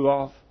flew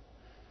off.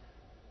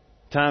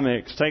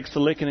 Timex takes the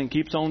licking and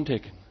keeps on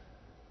ticking.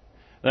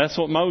 That's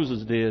what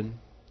Moses did.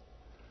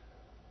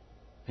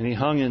 And he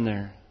hung in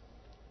there.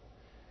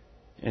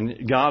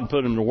 And God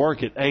put him to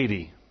work at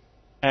 80.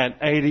 At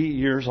 80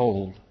 years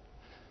old.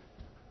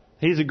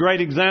 He's a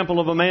great example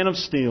of a man of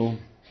steel.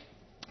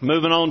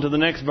 Moving on to the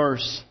next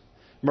verse.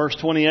 Verse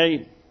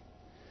 28.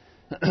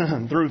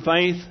 Through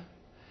faith,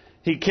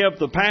 he kept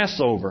the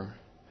Passover.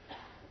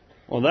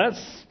 Well, that's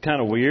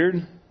kind of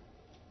weird.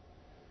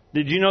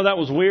 Did you know that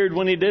was weird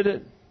when he did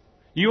it?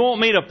 You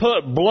want me to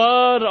put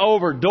blood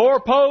over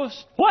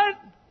doorposts? What?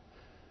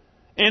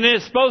 And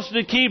it's supposed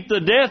to keep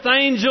the death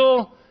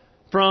angel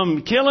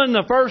from killing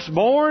the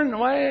firstborn?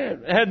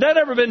 Had that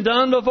ever been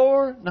done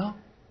before? No.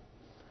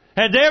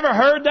 Had they ever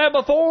heard that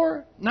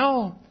before?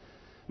 No.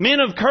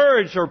 Men of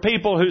courage are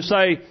people who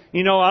say,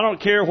 you know, I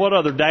don't care what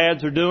other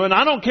dads are doing.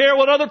 I don't care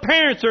what other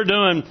parents are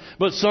doing.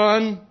 But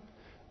son,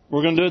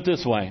 we're going to do it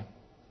this way.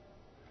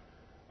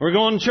 We're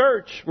going to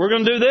church. We're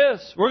going to do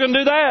this. We're going to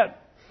do that.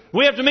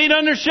 We have to meet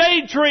under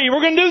shade tree.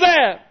 We're going to do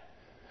that.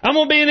 I'm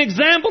going to be an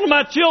example to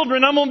my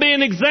children. I'm going to be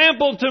an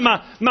example to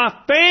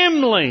my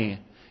family.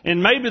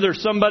 And maybe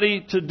there's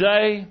somebody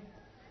today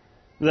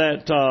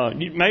that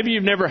maybe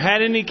you've never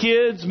had any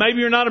kids. Maybe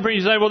you're not a preacher.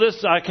 You say, well,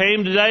 I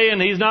came today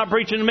and he's not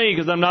preaching to me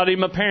because I'm not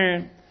even a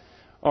parent.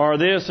 Or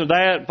this or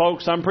that.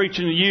 Folks, I'm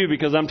preaching to you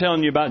because I'm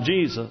telling you about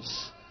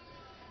Jesus.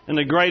 And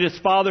the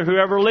greatest father who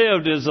ever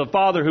lived is a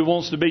father who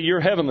wants to be your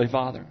heavenly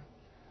father.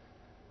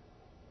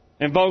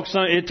 And folks,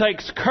 it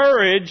takes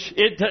courage.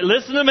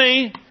 Listen to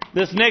me.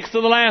 This next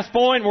to the last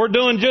point, we're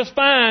doing just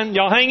fine.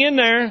 Y'all hang in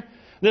there.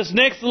 This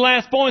next to the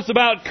last point is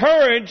about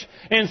courage.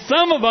 And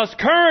some of us,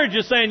 courage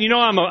is saying, you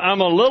know, I'm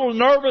a little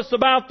nervous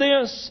about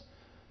this.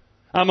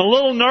 I'm a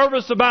little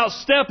nervous about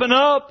stepping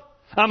up.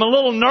 I'm a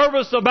little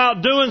nervous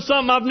about doing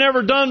something I've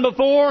never done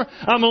before.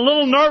 I'm a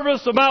little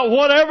nervous about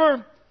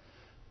whatever.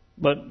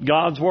 But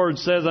God's Word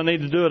says I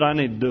need to do it. I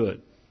need to do it.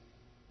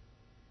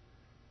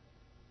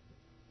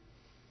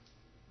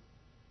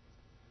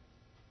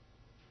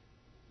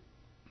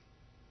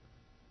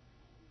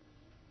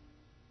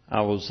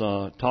 I was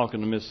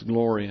talking to Miss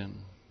Gloria.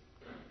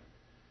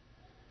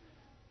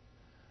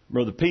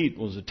 Brother Pete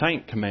was a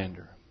tank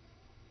commander.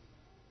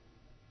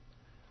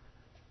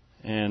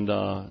 And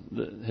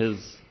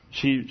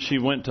she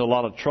went to a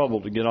lot of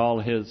trouble to get all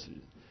of his.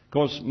 Of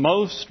course,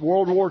 most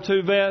World War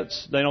II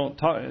vets, they don't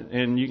talk,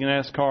 and you can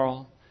ask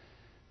Carl,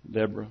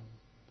 Deborah.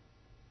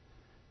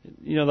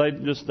 You know,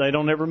 they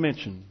don't ever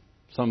mention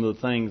some of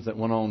the things that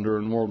went on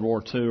during World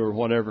War II or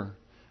whatever,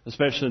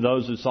 especially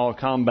those who saw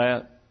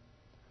combat.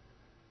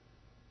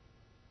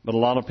 But a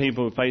lot of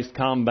people who faced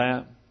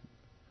combat,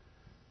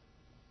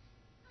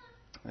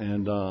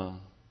 and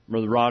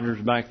Brother Rogers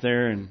back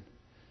there, and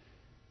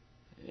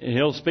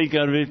he'll speak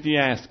of it if you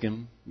ask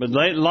him. But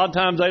a lot of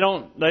times they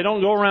don't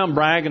go around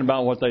bragging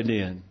about what they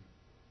did.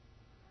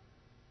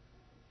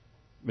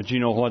 But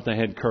you know what? They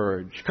had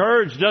courage.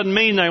 Courage doesn't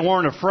mean they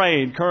weren't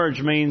afraid. Courage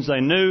means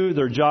they knew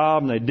their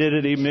job and they did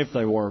it even if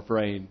they were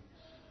afraid.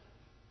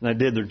 And they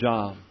did their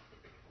job.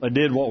 They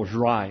did what was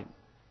right.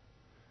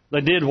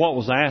 They did what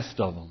was asked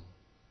of them.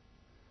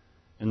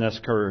 And that's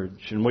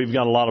courage. And we've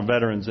got a lot of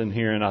veterans in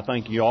here, and I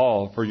thank you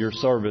all for your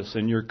service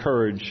and your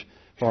courage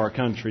for our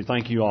country.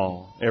 Thank you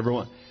all.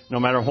 Everyone,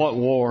 no matter what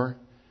war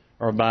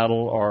or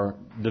battle or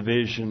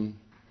division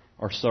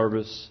or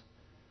service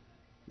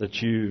that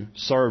you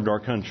served our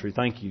country.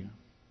 Thank you.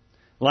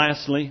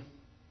 Lastly,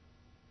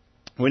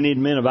 we need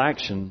men of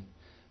action.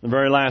 The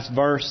very last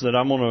verse that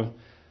I'm going to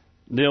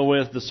deal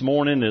with this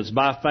morning is,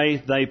 by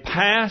faith they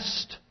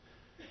passed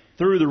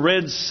through the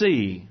Red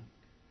Sea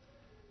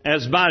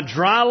as by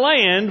dry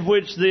land,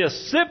 which the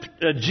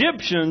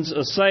Egyptians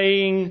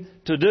essaying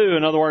to do.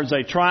 In other words,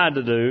 they tried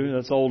to do.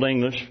 That's Old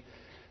English.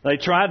 They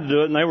tried to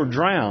do it and they were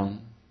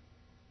drowned.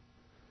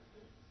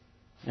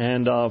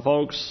 And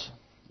folks,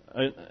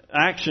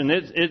 action,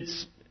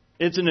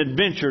 it's an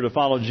adventure to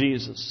follow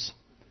Jesus.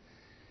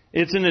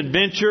 It's an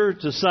adventure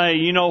to say,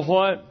 you know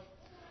what?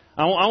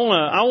 I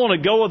want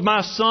to go with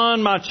my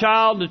son, my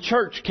child to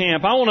church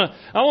camp. I want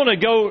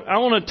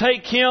to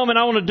take him and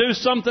I want to do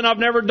something I've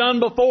never done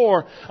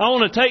before. I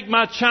want to take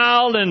my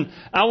child and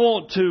I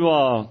want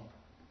to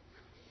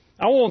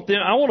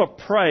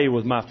pray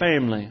with my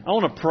family. I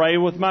want to pray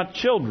with my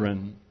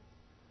children.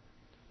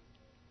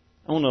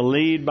 I want to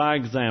lead by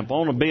example. I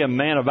want to be a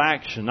man of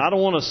action. I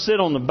don't want to sit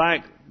on the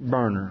back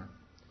burner.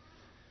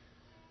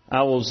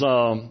 I was,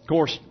 of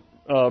course,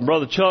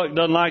 Brother Chuck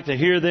doesn't like to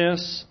hear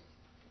this,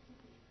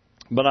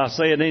 but I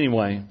say it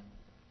anyway.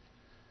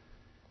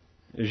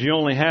 Is you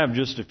only have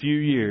just a few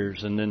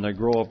years, and then they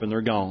grow up and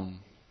they're gone.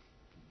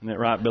 Isn't that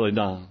right, Billy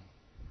Don?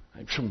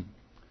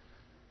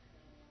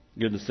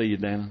 Good to see you,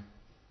 Dana.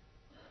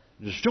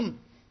 Just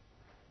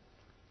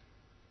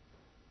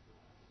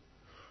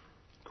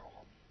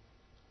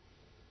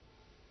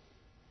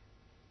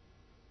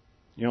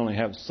You only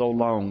have so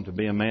long to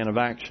be a man of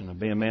action, to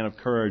be a man of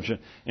courage.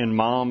 And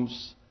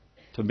moms,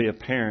 to be a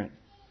parent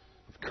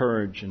of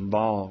courage,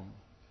 involved,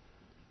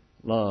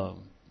 love.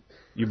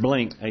 You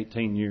blink,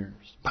 18 years.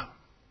 Boom.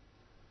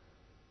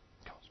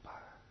 Goes by.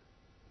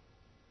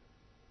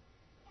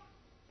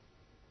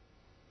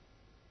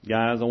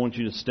 Guys, I want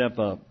you to step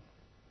up.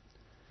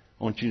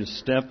 I want you to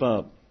step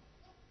up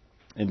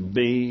and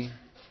be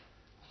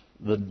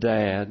the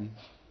dad,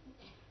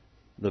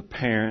 the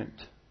parent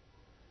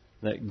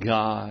that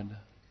God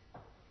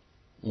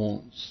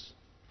wants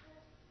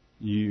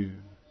you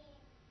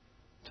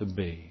to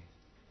be.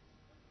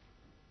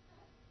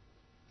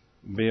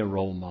 Be a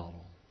role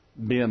model.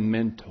 Be a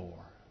mentor.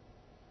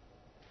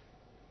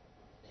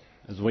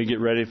 As we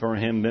get ready for a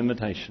hymn of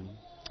invitation,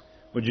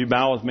 would you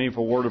bow with me for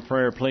a word of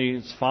prayer,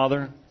 please?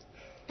 Father,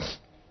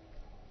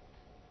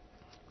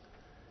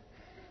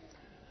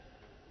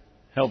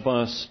 help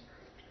us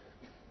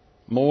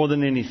more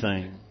than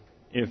anything.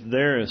 If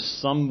there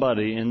is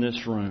somebody in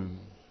this room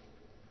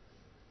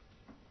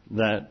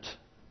that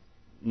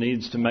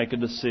needs to make a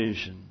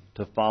decision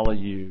to follow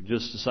you,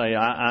 just to say,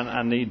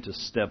 I need to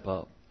step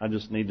up. I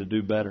just need to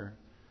do better.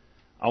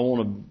 I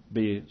want to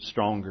be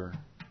stronger,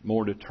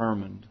 more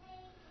determined.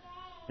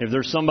 If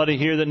there's somebody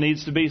here that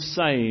needs to be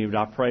saved,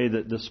 I pray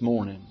that this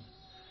morning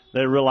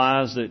they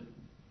realize that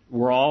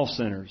we're all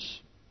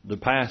sinners. The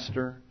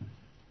pastor,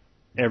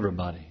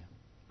 everybody.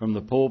 From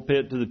the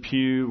pulpit to the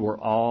pew, we're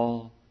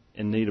all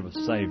in need of a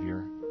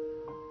Savior.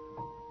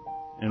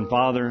 And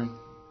Father,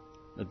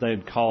 that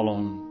they'd call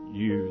on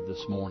you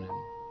this morning.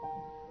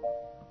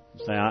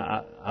 Say,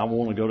 I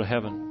want to go to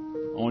heaven.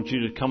 I want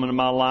you to come into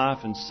my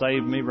life and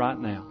save me right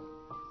now.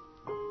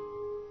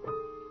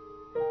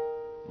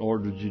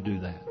 Lord, would you do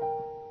that?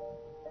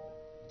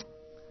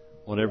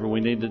 Whatever we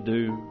need to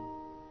do,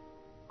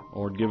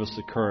 Lord, give us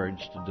the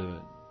courage to do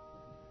it.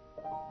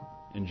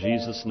 In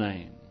Jesus'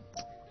 name,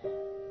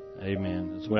 amen. As well.